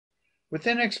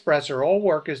Within Expressor, all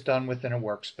work is done within a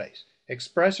workspace.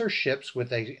 Expressor ships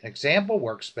with an example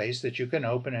workspace that you can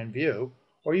open and view,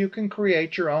 or you can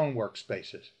create your own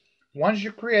workspaces. Once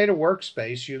you create a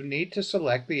workspace, you need to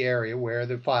select the area where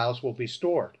the files will be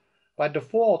stored. By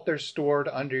default, they're stored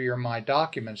under your My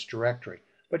Documents directory,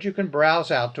 but you can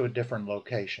browse out to a different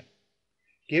location.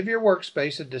 Give your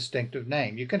workspace a distinctive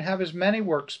name. You can have as many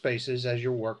workspaces as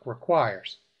your work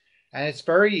requires, and it's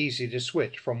very easy to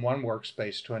switch from one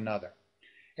workspace to another.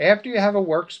 After you have a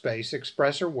workspace,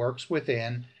 Expressor works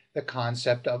within the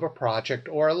concept of a project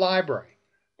or a library.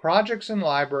 Projects and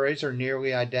libraries are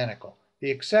nearly identical,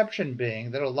 the exception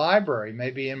being that a library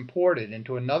may be imported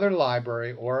into another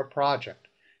library or a project,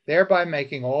 thereby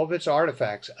making all of its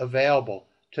artifacts available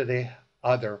to the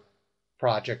other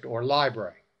project or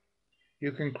library.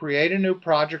 You can create a new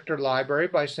project or library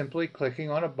by simply clicking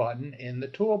on a button in the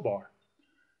toolbar.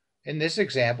 In this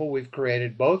example, we've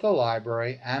created both a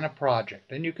library and a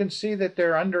project, and you can see that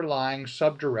their underlying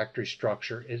subdirectory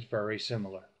structure is very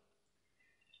similar.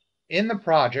 In the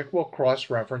project, we'll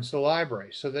cross-reference the library,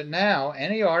 so that now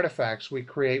any artifacts we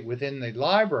create within the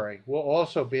library will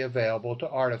also be available to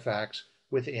artifacts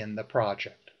within the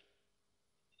project.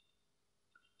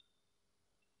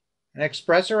 An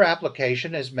Expressor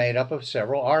application is made up of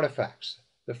several artifacts.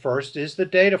 The first is the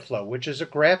data flow, which is a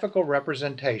graphical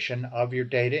representation of your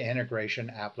data integration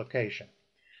application.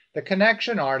 The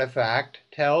connection artifact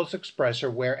tells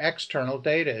Expressor where external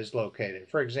data is located,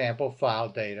 for example, file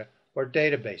data or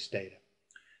database data.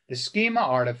 The schema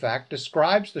artifact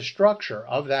describes the structure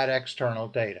of that external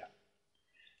data.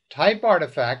 Type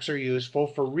artifacts are useful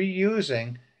for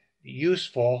reusing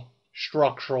useful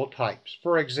structural types.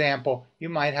 For example, you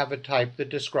might have a type that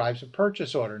describes a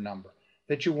purchase order number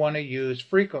that you want to use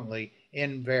frequently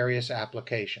in various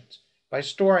applications. By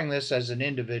storing this as an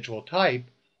individual type,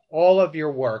 all of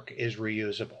your work is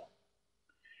reusable.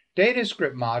 Data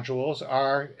script modules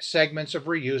are segments of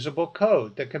reusable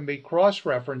code that can be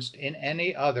cross-referenced in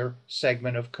any other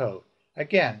segment of code.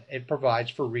 Again, it provides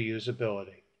for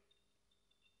reusability.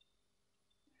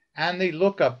 And the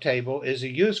lookup table is a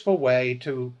useful way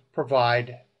to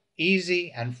provide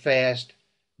easy and fast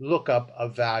lookup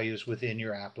of values within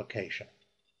your application.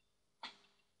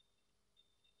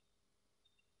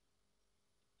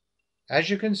 As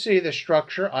you can see, the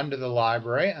structure under the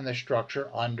library and the structure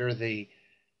under the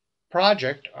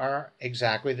project are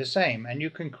exactly the same, and you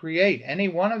can create any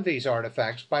one of these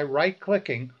artifacts by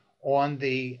right-clicking on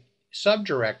the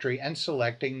subdirectory and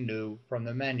selecting New from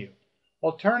the menu.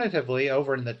 Alternatively,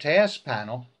 over in the Tasks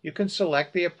panel, you can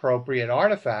select the appropriate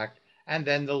artifact and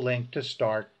then the link to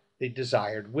start the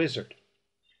desired wizard.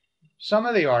 Some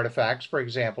of the artifacts, for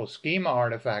example, schema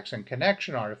artifacts and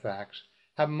connection artifacts,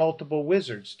 have multiple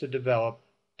wizards to develop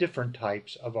different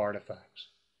types of artifacts.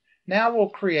 Now we'll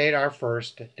create our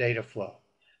first data flow.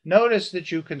 Notice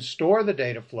that you can store the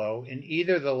data flow in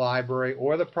either the library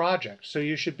or the project, so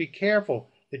you should be careful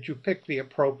that you pick the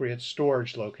appropriate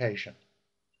storage location.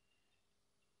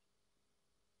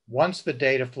 Once the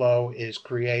data flow is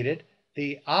created,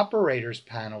 the Operators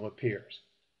panel appears.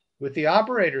 With the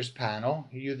Operators panel,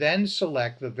 you then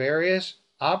select the various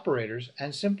operators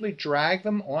and simply drag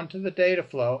them onto the data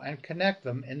flow and connect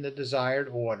them in the desired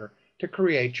order to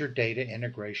create your data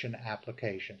integration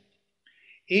application.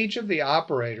 Each of the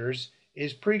operators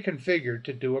is pre-configured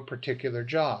to do a particular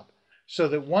job, so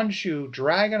that once you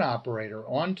drag an operator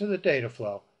onto the data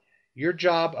flow, your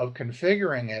job of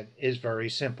configuring it is very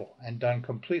simple and done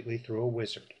completely through a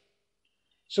wizard.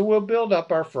 So we'll build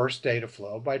up our first data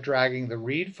flow by dragging the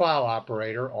read file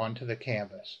operator onto the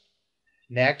canvas.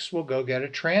 Next, we'll go get a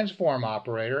transform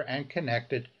operator and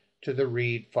connect it to the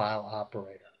read file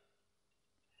operator.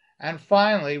 And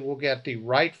finally, we'll get the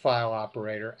write file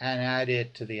operator and add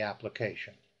it to the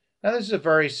application. Now, this is a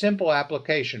very simple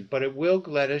application, but it will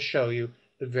let us show you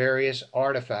the various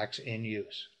artifacts in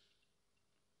use.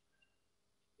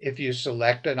 If you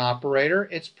select an operator,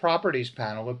 its Properties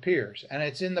panel appears, and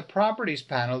it's in the Properties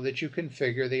panel that you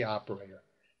configure the operator.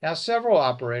 Now, several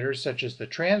operators, such as the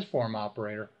transform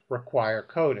operator, require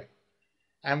coding,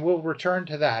 and we'll return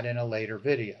to that in a later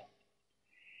video.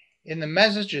 In the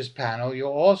Messages panel,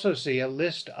 you'll also see a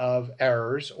list of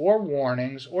errors or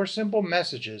warnings or simple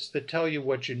messages that tell you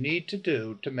what you need to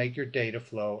do to make your data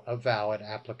flow a valid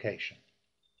application.